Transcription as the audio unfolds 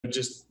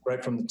just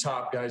right from the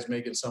top, guys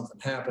making something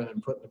happen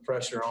and putting the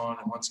pressure on,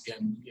 and once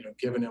again,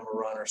 giving him a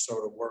runner so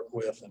to work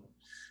with, and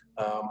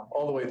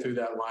all the way through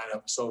that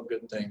lineup, so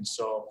good things.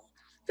 So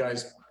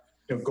guys,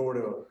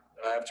 Gordo,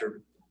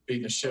 after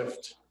beating a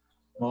shift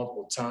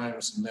multiple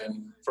times, and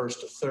then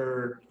first to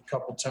third a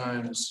couple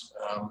times,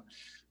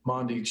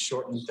 Mondi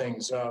shortened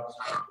things up.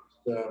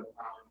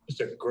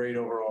 Just a great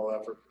overall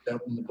effort. The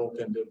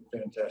bullpen did a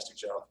fantastic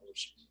job for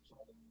us.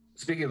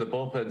 Speaking of the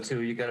bullpen,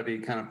 too, you got to be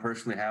kind of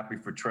personally happy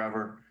for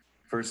Trevor.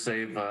 First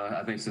save,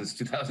 I think, since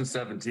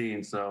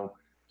 2017. So,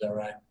 yeah,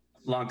 right.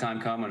 Long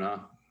time coming, huh?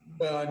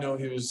 Well, I know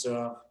he was.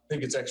 I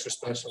think it's extra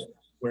special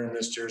wearing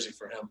this jersey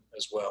for him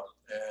as well.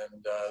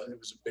 And it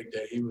was a big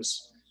day. He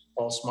was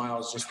all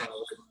smiles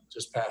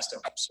just past him.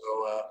 So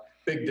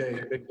big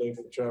day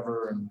for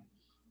Trevor. And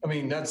I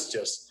mean, that's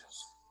just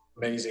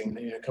amazing.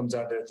 Comes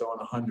out there throwing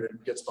 100,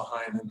 gets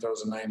behind and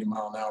throws a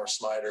 90-mile-an-hour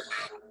slider.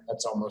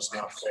 That's almost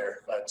not fair.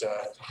 But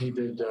he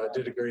did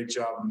a great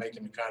job of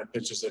making the kind of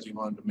pitches that he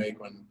wanted to make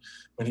when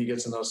he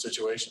gets in those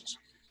situations.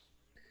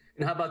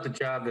 And how about the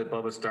job that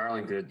Bubba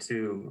Starling did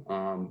too?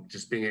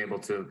 Just being able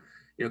to,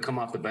 come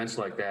off the bench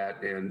like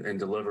that and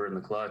deliver in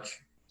the clutch.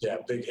 Yeah,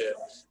 big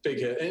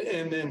hit,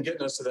 and then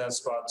getting us to that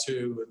spot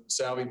too. With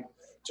Salvi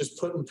just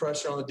putting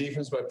pressure on the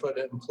defense by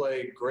putting it in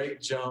play.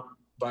 Great jump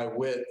by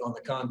Witt on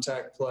the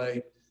contact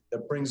play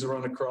that brings the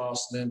run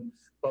across, and then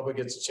Bubba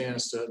gets a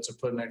chance to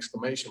put an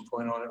exclamation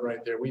point on it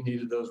right there. We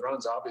needed those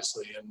runs,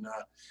 obviously, and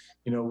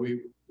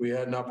we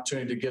had an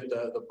opportunity to get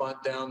the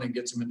bunt down and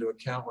gets him into a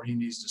count where he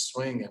needs to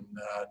swing, and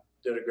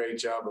did a great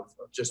job of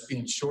just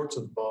being short to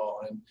the ball.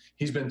 And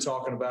he's been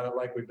talking about it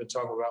like we've been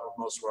talking about with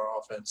most of our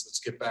offense. Let's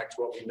get back to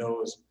what we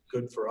know is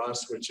good for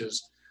us, which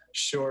is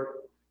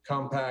short,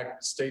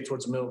 compact, stay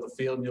towards the middle of the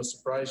field, and you'll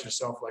surprise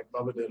yourself like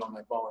Bubba did on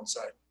that ball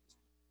inside.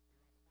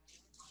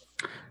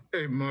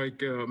 Hey, Mike,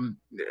 you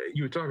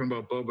were talking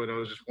about Bubba, and I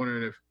was just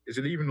wondering is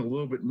it even a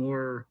little bit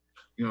more,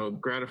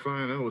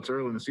 gratifying? I know it's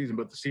early in the season,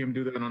 but to see him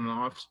do that on an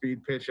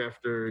off-speed pitch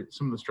after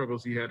some of the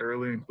struggles he had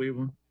early in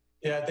Cleveland?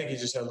 Yeah, I think he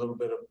just had a little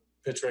bit of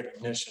pitch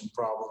recognition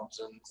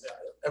problems, and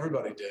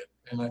everybody did.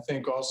 And I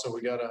think also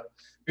we gotta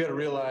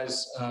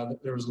realize that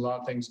there was a lot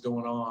of things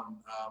going on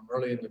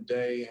early in the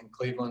day in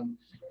Cleveland.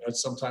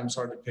 It's sometimes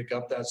hard to pick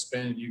up that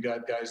spin, and you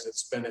got guys that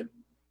spin it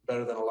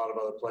better than a lot of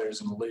other players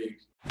in the league.